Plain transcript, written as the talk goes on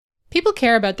People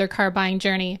care about their car buying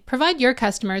journey. Provide your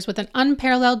customers with an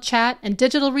unparalleled chat and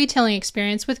digital retailing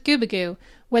experience with Gubagoo.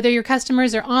 Whether your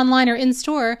customers are online or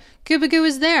in-store, Gubagoo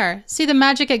is there. See the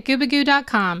magic at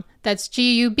Gubagoo.com. That's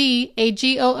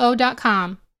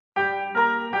Gubagoo.com.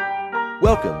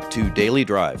 Welcome to Daily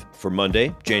Drive for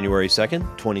Monday, January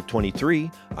 2nd,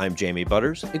 2023. I'm Jamie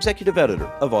Butters, Executive Editor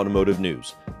of Automotive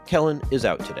News. Kellen is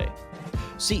out today.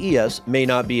 CES may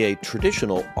not be a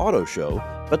traditional auto show,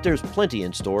 but there's plenty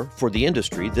in store for the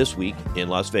industry this week in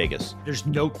Las Vegas. There's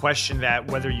no question that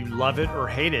whether you love it or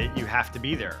hate it, you have to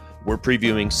be there. We're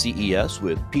previewing CES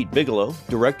with Pete Bigelow,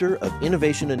 Director of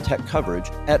Innovation and Tech Coverage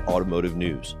at Automotive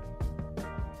News.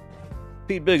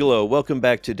 Pete Bigelow, welcome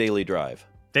back to Daily Drive.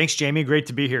 Thanks, Jamie. Great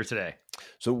to be here today.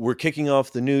 So we're kicking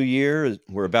off the new year.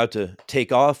 We're about to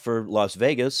take off for Las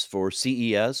Vegas for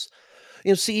CES.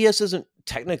 CES isn't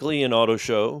technically an auto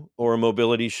show or a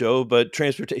mobility show, but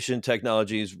transportation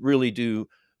technologies really do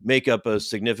make up a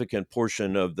significant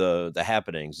portion of the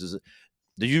happenings.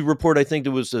 Did you report, I think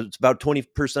it's about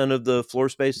 20% of the floor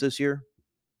space this year?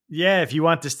 Yeah, if you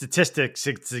want the statistics,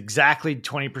 it's exactly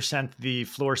 20% the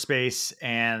floor space,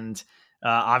 and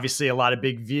obviously a lot of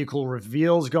big vehicle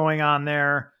reveals going on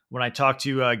there. When I talked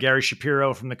to Gary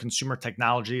Shapiro from the Consumer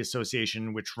Technology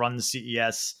Association, which runs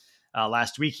CES,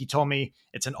 last week, he told me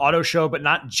it's an auto show, but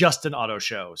not just an auto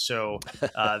show. So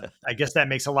I guess that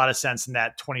makes a lot of sense in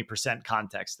that 20%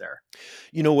 context there.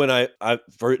 When I've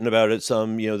written about it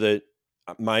some, that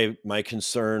my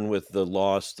concern with the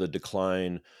loss, the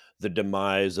decline, the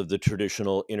demise of the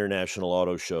traditional international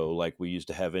auto show like we used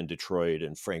to have in Detroit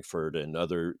and Frankfurt and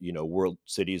other, world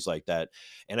cities like that.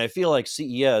 And I feel like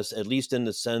CES, at least in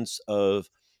the sense of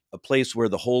a place where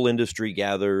the whole industry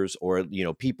gathers, or,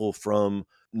 people from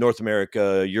North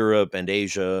America, Europe, and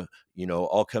Asia,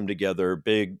 all come together,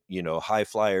 big, high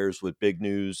flyers with big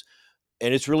news.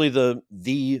 And it's really the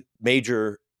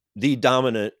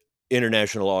dominant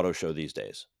international auto show these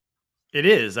days. It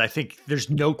is. I think there's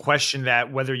no question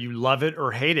that whether you love it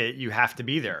or hate it, you have to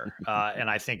be there. And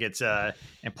I think it's an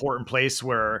important place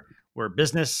where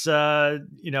business,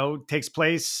 takes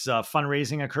place,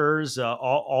 fundraising occurs,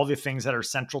 all the things that are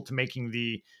central to making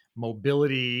the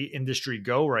mobility industry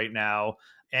go right now,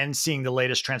 and seeing the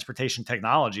latest transportation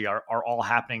technology are all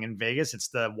happening in Vegas. It's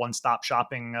the one-stop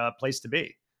shopping place to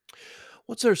be.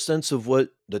 What's our sense of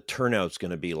what the turnout's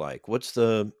going to be like? What's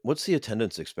the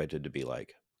attendance expected to be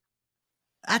like?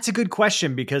 That's a good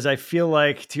question, because I feel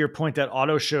like, to your point, that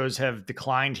auto shows have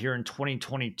declined here in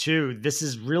 2022. This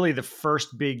is really the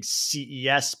first big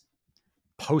CES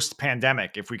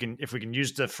post-pandemic, if we can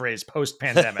use the phrase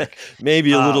post-pandemic.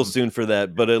 Maybe a little soon for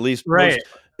that, but at least right.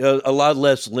 A lot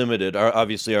less limited.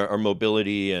 Obviously, our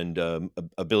mobility and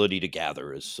ability to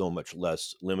gather is so much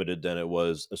less limited than it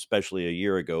was, especially a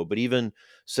year ago, but even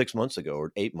 6 months ago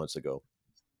or 8 months ago.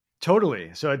 Totally.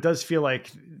 So it does feel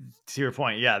like, to your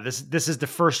point, yeah, this is the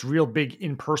first real big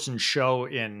in-person show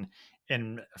in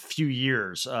a few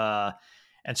years.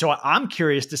 And so I'm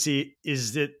curious to see,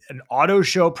 is it an auto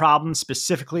show problem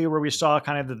specifically where we saw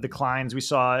kind of the declines we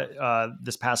saw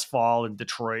this past fall in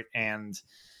Detroit and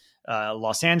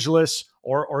Los Angeles,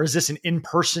 or is this an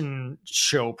in-person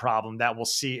show problem that we'll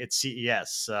see at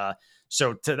CES?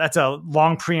 That's a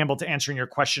long preamble to answering your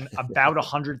question. About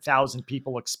 100,000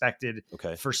 people expected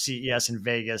for CES in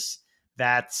Vegas.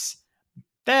 That's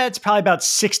probably about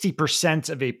 60%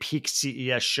 of a peak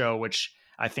CES show, which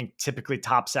I think typically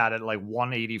tops out at like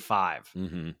 185.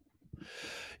 Mm-hmm.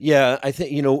 Yeah, I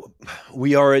think,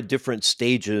 we are at different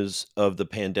stages of the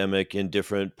pandemic in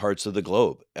different parts of the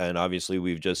globe. And obviously,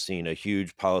 we've just seen a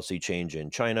huge policy change in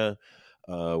China.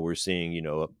 We're seeing,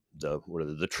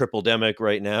 the triple-demic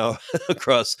right now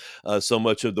across so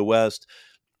much of the West.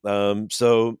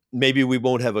 So maybe we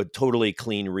won't have a totally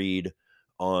clean read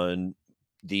on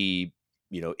the,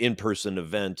 in-person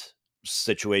event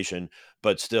situation,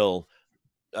 but still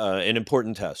an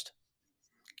important test.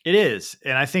 It is.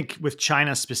 And I think with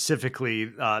China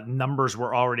specifically, numbers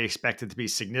were already expected to be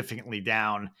significantly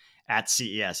down at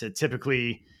CES. It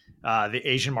typically, the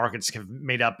Asian markets have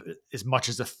made up as much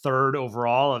as a third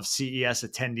overall of CES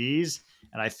attendees.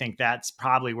 And I think that's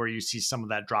probably where you see some of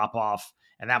that drop off.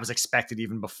 And that was expected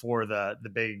even before the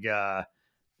big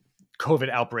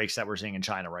COVID outbreaks that we're seeing in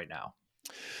China right now.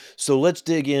 So let's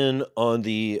dig in on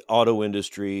the auto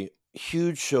industry.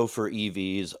 Huge show for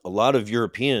EVs, a lot of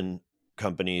European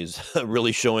companies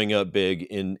really showing up big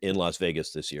in Las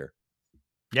Vegas this year.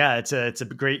 Yeah, it's a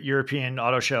great European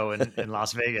auto show in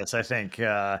Las Vegas. I think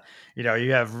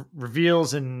you have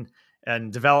reveals and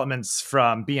developments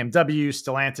from BMW,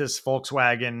 Stellantis,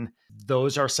 Volkswagen.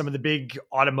 Those are some of the big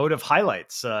automotive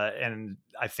highlights, and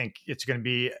I think it's going to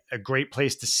be a great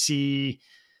place to see,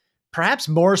 perhaps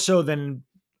more so than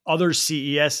other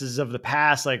CESs of the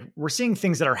past. Like, we're seeing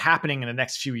things that are happening in the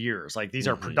next few years. Like, these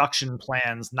are production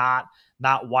plans, not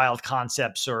wild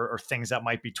concepts or things that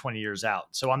might be 20 years out.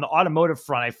 So on the automotive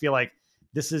front, I feel like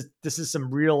this is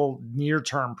some real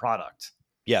near-term product.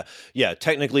 Yeah.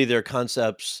 Technically, they're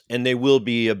concepts, and they will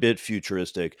be a bit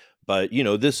futuristic. But,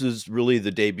 this is really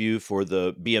the debut for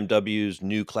the BMW's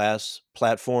new class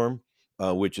platform,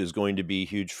 which is going to be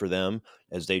huge for them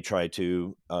as they try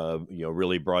to,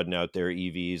 really broaden out their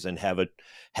EVs and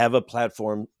have a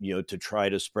platform, to try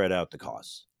to spread out the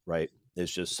costs, right?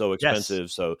 It's just so expensive.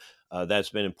 Yes. So that's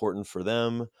been important for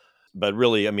them. But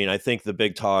really, I think the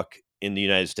big talk in the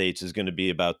United States is going to be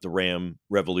about the Ram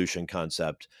Revolution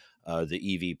concept,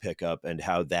 the EV pickup, and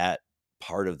how that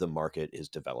part of the market is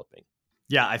developing.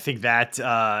 Yeah, I think that,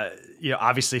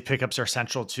 obviously pickups are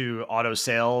central to auto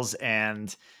sales.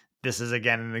 And this is,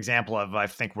 again, an example of, I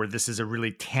think, where this is a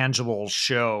really tangible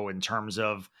show in terms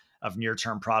of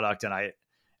near-term product. And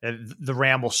the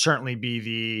Ram will certainly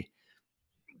be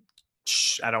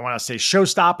I don't want to say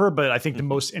showstopper, but I think the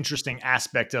most interesting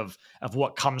aspect of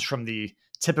what comes from the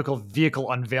typical vehicle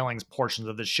unveilings portions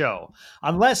of the show,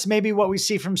 unless maybe what we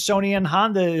see from Sony and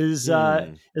Honda is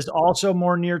also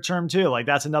more near term too. Like,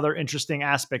 that's another interesting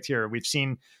aspect here. We've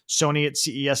seen Sony at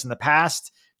CES in the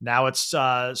past. Now it's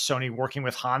Sony working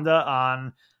with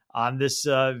Honda on this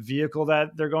vehicle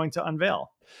that they're going to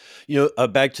unveil.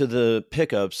 Back to the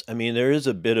pickups. There is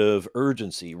a bit of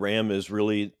urgency. Ram is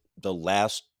really the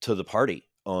last to the party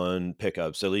on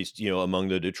pickups, at least, among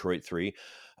the Detroit three.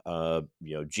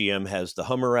 GM has the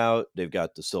Hummer out. They've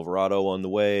got the Silverado on the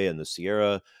way and the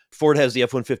Sierra. Ford has the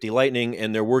F-150 Lightning,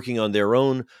 and they're working on their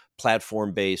own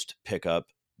platform-based pickup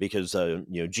because,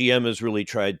 GM has really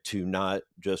tried to not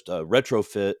just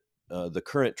retrofit the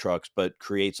current trucks, but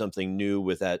create something new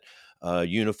with that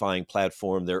unifying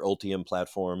platform, their Ultium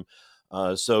platform.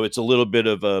 So it's a little bit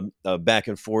of a back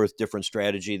and forth, different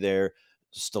strategy there.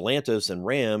 Stellantis and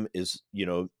Ram is,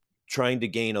 trying to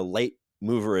gain a late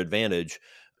mover advantage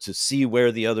to see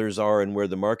where the others are and where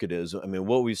the market is.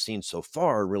 What we've seen so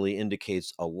far really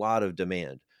indicates a lot of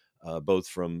demand, both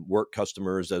from work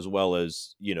customers as well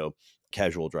as,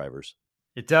 casual drivers.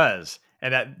 It does.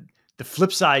 And the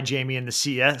flip side, Jamie, in the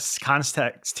CES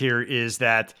context here is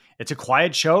that it's a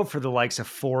quiet show for the likes of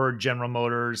Ford, General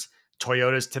Motors.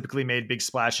 Toyota's typically made big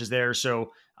splashes there.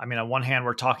 So, on one hand,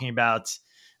 we're talking about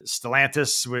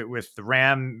Stellantis with the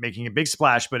Ram making a big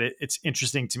splash, but it's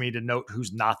interesting to me to note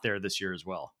who's not there this year as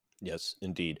well. Yes,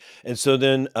 indeed. And so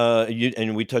then,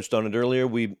 and we touched on it earlier,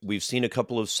 we've seen a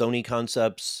couple of Sony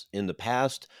concepts in the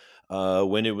past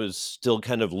when it was still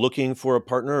kind of looking for a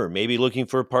partner, or maybe looking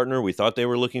for a partner. We thought they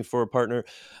were looking for a partner.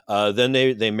 Then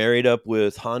they married up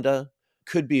with Honda.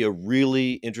 Could be a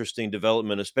really interesting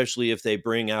development, especially if they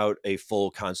bring out a full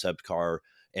concept car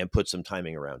and put some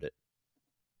timing around it.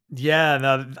 Yeah,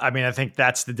 no, I think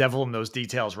that's the devil in those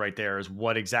details right there, is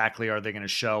what exactly are they going to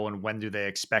show and when do they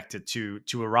expect it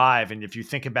to arrive? And if you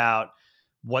think about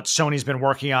what Sony's been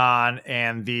working on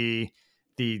and the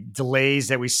delays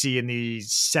that we see in the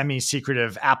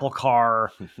semi-secretive Apple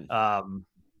car, ongoing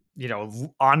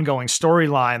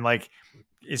storyline, like,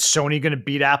 is Sony going to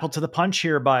beat Apple to the punch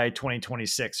here by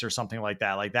 2026 or something like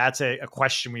that? Like, that's a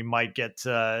question we might get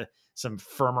some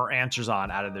firmer answers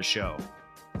on out of this show.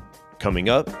 Coming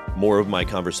up, more of my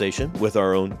conversation with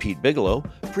our own Pete Bigelow,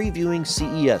 previewing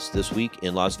CES this week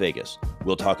in Las Vegas.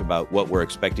 We'll talk about what we're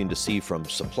expecting to see from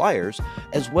suppliers,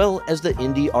 as well as the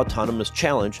Indy Autonomous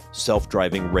Challenge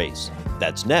self-driving race.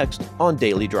 That's next on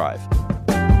Daily Drive.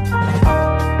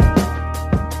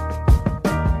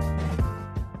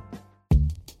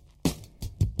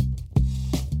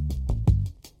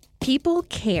 People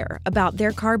care about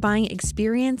their car buying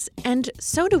experience, and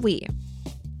so do we.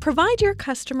 Provide your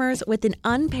customers with an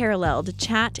unparalleled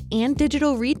chat and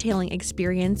digital retailing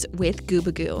experience with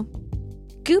Gubagoo.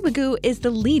 Gubagoo is the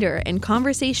leader in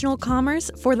conversational commerce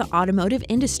for the automotive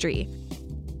industry.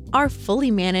 Our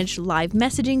fully managed live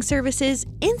messaging services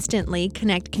instantly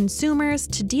connect consumers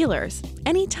to dealers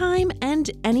anytime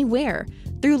and anywhere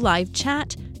through live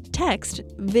chat, text,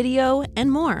 video,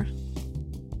 and more.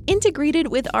 Integrated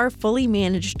with our fully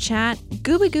managed chat,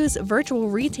 Gubagoo's virtual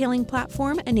retailing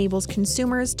platform enables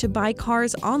consumers to buy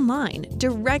cars online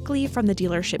directly from the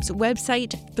dealership's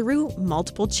website through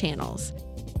multiple channels.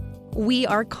 We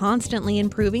are constantly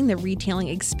improving the retailing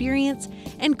experience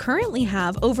and currently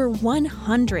have over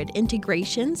 100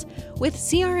 integrations with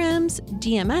CRMs,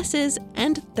 DMSs,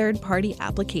 and third-party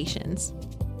applications.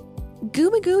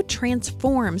 Gubagoo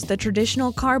transforms the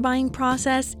traditional car buying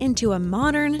process into a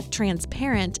modern,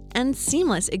 transparent, and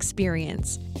seamless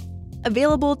experience.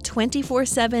 Available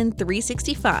 24/7,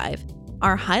 365,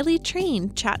 our highly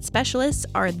trained chat specialists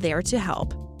are there to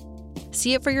help.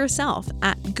 See it for yourself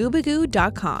at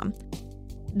Gubagoo.com.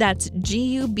 That's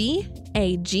GUBAGOO.com.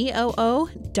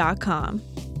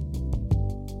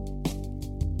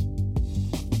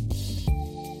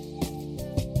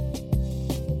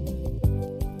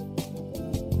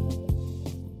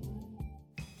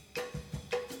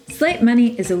 Slate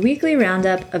Money is a weekly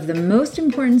roundup of the most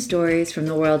important stories from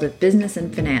the world of business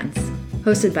and finance,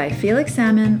 hosted by Felix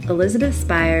Salmon, Elizabeth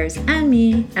Spires, and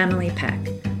me, Emily Peck.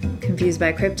 Confused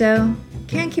by crypto?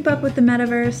 Can't keep up with the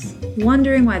metaverse?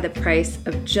 Wondering why the price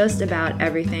of just about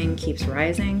everything keeps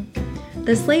rising?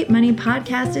 The Slate Money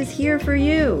podcast is here for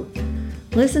you.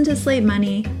 Listen to Slate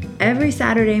Money every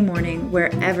Saturday morning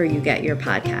wherever you get your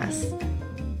podcasts.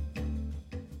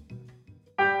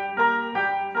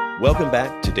 Welcome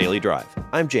back to Daily Drive.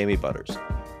 I'm Jamie Butters.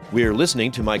 We are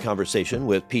listening to my conversation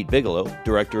with Pete Bigelow,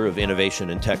 Director of Innovation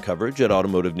and Tech Coverage at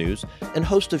Automotive News and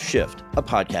host of Shift, a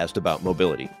podcast about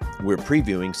mobility. We're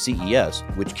previewing CES,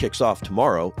 which kicks off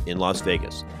tomorrow in Las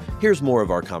Vegas. Here's more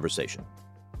of our conversation.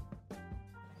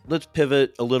 Let's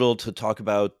pivot a little to talk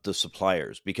about the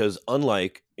suppliers, because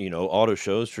unlike, auto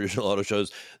shows, traditional auto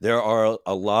shows, there are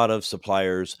a lot of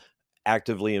suppliers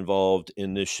actively involved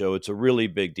in this show. It's a really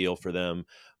big deal for them.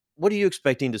 What are you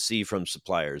expecting to see from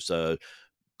suppliers?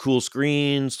 Cool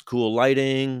screens, cool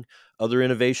lighting, other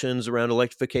innovations around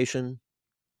electrification?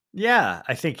 Yeah,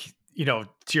 I think, to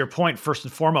your point, first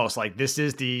and foremost, like this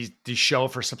is the show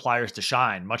for suppliers to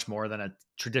shine much more than a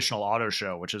traditional auto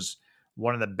show, which is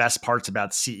one of the best parts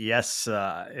about CES,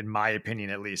 in my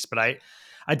opinion, at least. But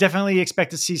I definitely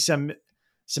expect to see some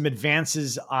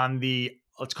advances on the,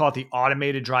 let's call it the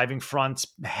automated driving front,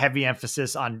 heavy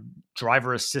emphasis on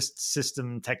driver assist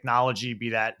system technology, be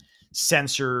that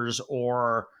sensors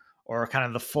or kind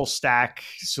of the full stack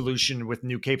solution with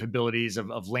new capabilities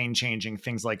of lane changing,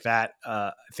 things like that.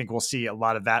 I think we'll see a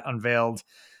lot of that unveiled.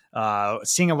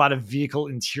 Seeing a lot of vehicle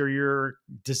interior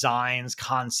designs,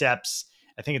 concepts.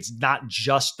 I think it's not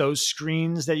just those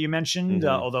screens that you mentioned,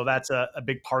 although that's a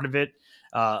big part of it.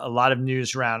 A lot of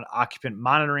news around occupant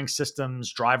monitoring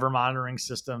systems, driver monitoring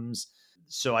systems.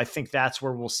 So I think that's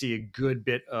where we'll see a good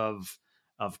bit of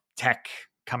tech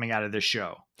coming out of this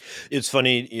show. It's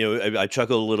funny, I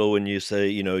chuckle a little when you say,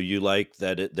 you like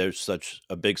that there's such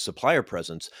a big supplier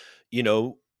presence.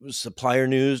 Supplier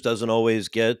news doesn't always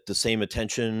get the same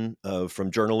attention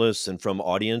from journalists and from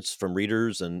audience, from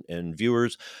readers and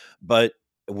viewers. But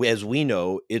as we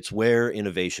know, it's where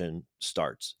innovation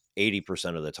starts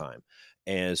 80% of the time.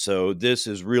 And so this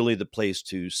is really the place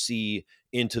to see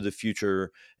into the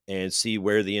future and see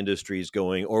where the industry is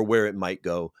going or where it might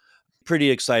go. Pretty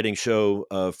exciting show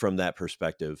from that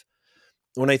perspective.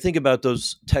 When I think about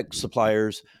those tech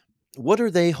suppliers, what are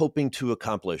they hoping to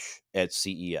accomplish at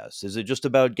CES? Is it just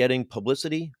about getting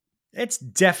publicity? It's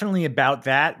definitely about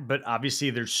that, but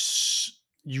obviously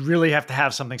you really have to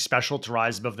have something special to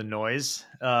rise above the noise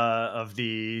of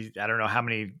the, I don't know how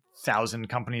many 1,000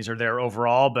 companies are there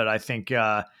overall, but I think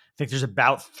there's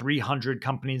about 300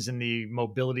 companies in the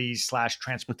mobility /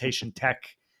 transportation tech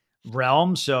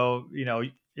realm. So,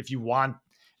 if you want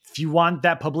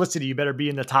that publicity, you better be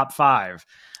in the top 5.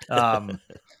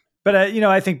 But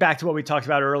I think back to what we talked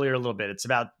about earlier a little bit. It's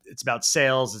about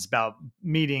sales, it's about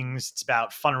meetings, it's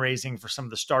about fundraising for some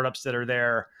of the startups that are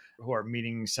there who are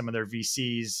meeting some of their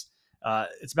VCs.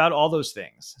 It's about all those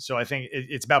things. So I think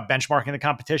it's about benchmarking the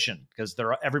competition because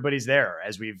everybody's there,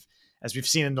 as we've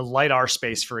seen in the LiDAR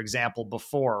space, for example,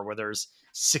 before, where there's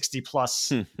 60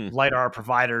 plus LiDAR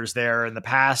providers there in the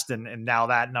past, and now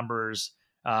that number's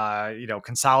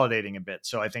consolidating a bit.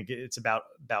 So I think it's about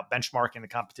benchmarking the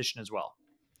competition as well.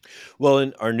 Well,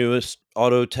 and our newest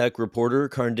auto tech reporter,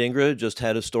 Karn Dingra, just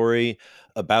had a story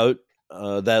about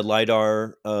that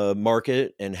LiDAR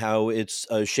market and how it's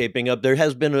shaping up. There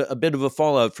has been a bit of a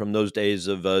fallout from those days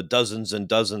of dozens and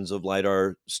dozens of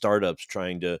LiDAR startups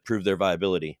trying to prove their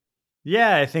viability.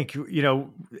 Yeah, I think,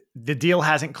 the deal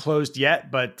hasn't closed yet,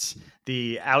 but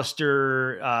the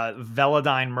Ouster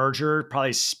Velodyne merger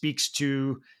probably speaks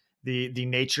to the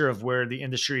nature of where the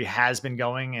industry has been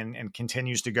going and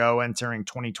continues to go entering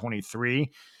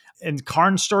 2023. And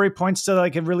Karn's story points to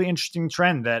like a really interesting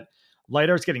trend that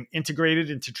LiDAR is getting integrated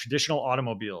into traditional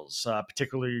automobiles,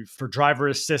 particularly for driver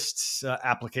assist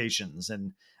applications.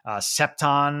 And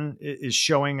Cepton is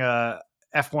showing a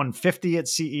F-150 at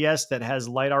CES that has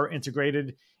LiDAR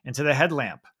integrated into the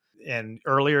headlamp. And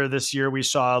earlier this year, we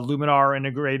saw Luminar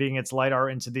integrating its LiDAR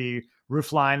into the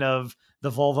roofline of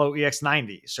the Volvo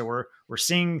EX90. So we're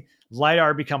seeing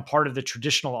LiDAR become part of the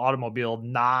traditional automobile,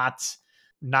 not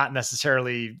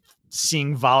necessarily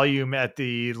seeing volume at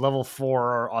the level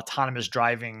 4 autonomous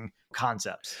driving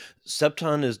concepts.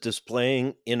 Cepton is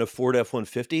displaying in a Ford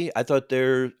F-150. I thought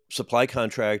their supply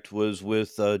contract was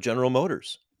with General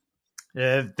Motors.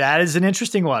 That is an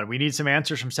interesting one. We need some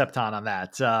answers from Cepton on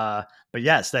that. But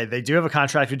yes, they do have a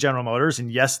contract with General Motors,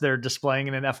 and yes, they're displaying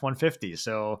in an F-150.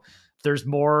 So there's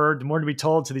more to be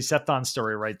told to the Cepton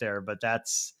story right there. But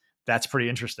that's pretty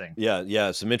interesting.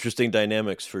 Yeah, some interesting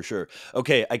dynamics for sure.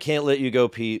 Okay, I can't let you go,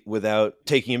 Pete, without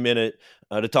taking a minute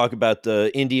to talk about the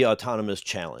Indy Autonomous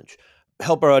Challenge.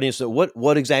 Help our audience know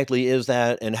what exactly is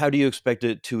that, and how do you expect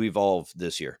it to evolve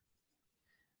this year?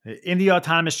 The Indy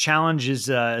Autonomous Challenge is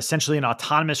essentially an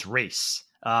autonomous race.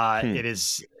 It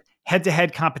is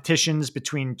head-to-head competitions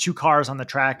between two cars on the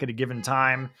track at a given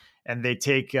time, and they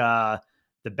take the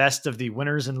best of the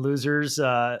winners and losers,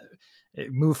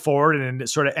 move forward in a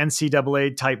sort of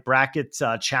NCAA type bracket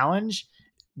challenge.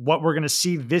 What we're going to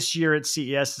see this year at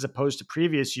CES, as opposed to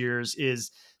previous years,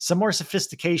 is some more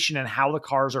sophistication in how the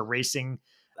cars are racing.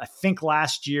 I think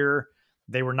last year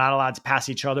they were not allowed to pass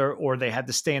each other, or they had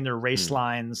to stay in their race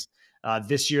lines.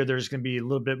 This year, there's going to be a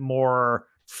little bit more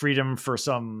freedom for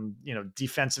some,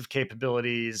 defensive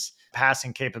capabilities,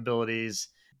 passing capabilities,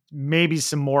 maybe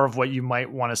some more of what you might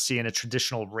want to see in a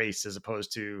traditional race, as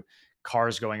opposed to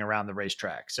cars going around the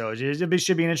racetrack. So it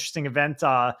should be an interesting event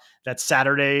that's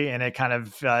Saturday, and it kind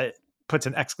of puts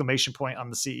an exclamation point on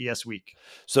the CES week.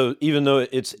 So even though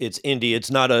it's Indy,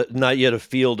 it's not yet a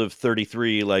field of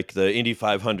 33 like the Indy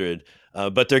 500,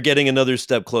 but they're getting another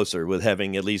step closer with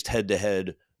having at least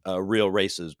head-to-head real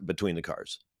races between the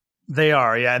cars. They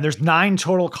are, yeah. And there's 9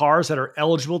 total cars that are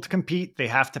eligible to compete. They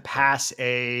have to pass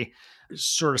a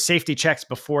sort of safety checks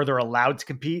before they're allowed to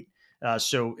compete.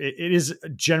 So it is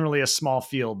generally a small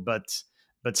field, but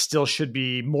still should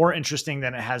be more interesting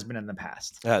than it has been in the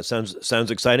past.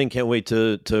 Sounds exciting. Can't wait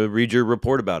to read your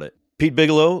report about it. Pete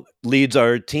Bigelow leads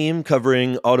our team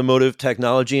covering automotive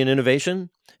technology and innovation,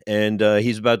 and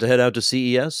he's about to head out to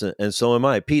CES, and so am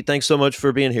I. Pete, thanks so much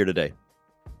for being here today.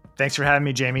 Thanks for having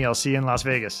me, Jamie. I'll see you in Las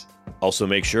Vegas. Also,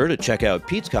 make sure to check out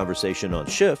Pete's conversation on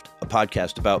Shift, a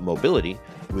podcast about mobility,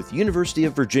 with University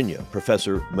of Virginia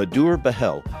Professor Madhur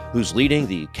Bahel, who's leading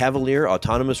the Cavalier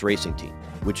Autonomous Racing Team,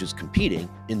 which is competing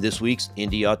in this week's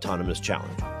Indy Autonomous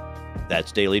Challenge.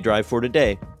 That's Daily Drive for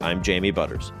today. I'm Jamie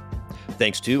Butters.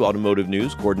 Thanks to Automotive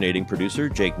News coordinating producer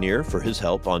Jake Neer for his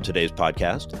help on today's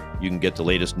podcast. You can get the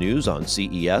latest news on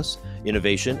CES,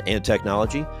 innovation and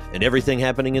technology, and everything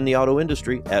happening in the auto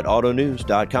industry at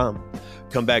autonews.com.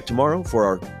 Come back tomorrow for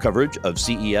our coverage of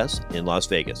CES in Las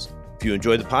Vegas. If you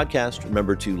enjoy the podcast,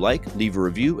 remember to leave a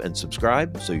review, and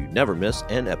subscribe so you never miss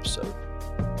an episode.